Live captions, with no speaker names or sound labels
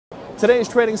Today's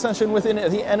trading session within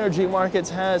the energy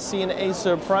markets has seen a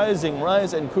surprising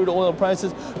rise in crude oil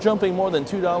prices, jumping more than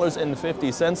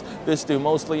 $2.50. This due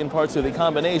mostly in part to the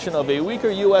combination of a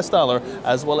weaker U.S. dollar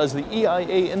as well as the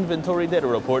EIA inventory data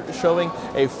report showing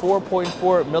a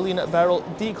 4.4 million barrel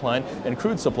decline in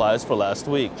crude supplies for last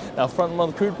week. Now,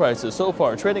 front-month crude prices so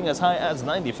far trading as high as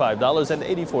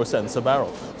 $95.84 a barrel,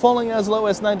 falling as low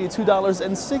as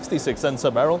 $92.66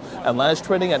 a barrel, and last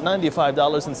trading at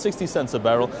 $95.60 a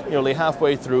barrel, nearly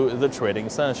halfway through the trading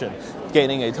session,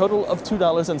 gaining a total of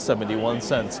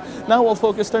 $2.71. Now we'll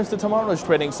focus turns to tomorrow's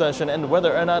trading session and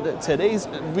whether or not today's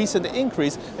recent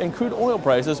increase in crude oil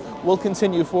prices will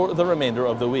continue for the remainder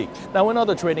of the week. Now, in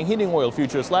other trading, heating oil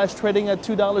futures last trading at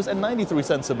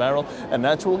 $2.93 a barrel, and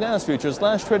natural gas futures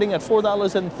last trading at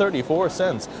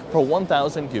 $4.34 per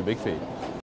 1,000 cubic feet.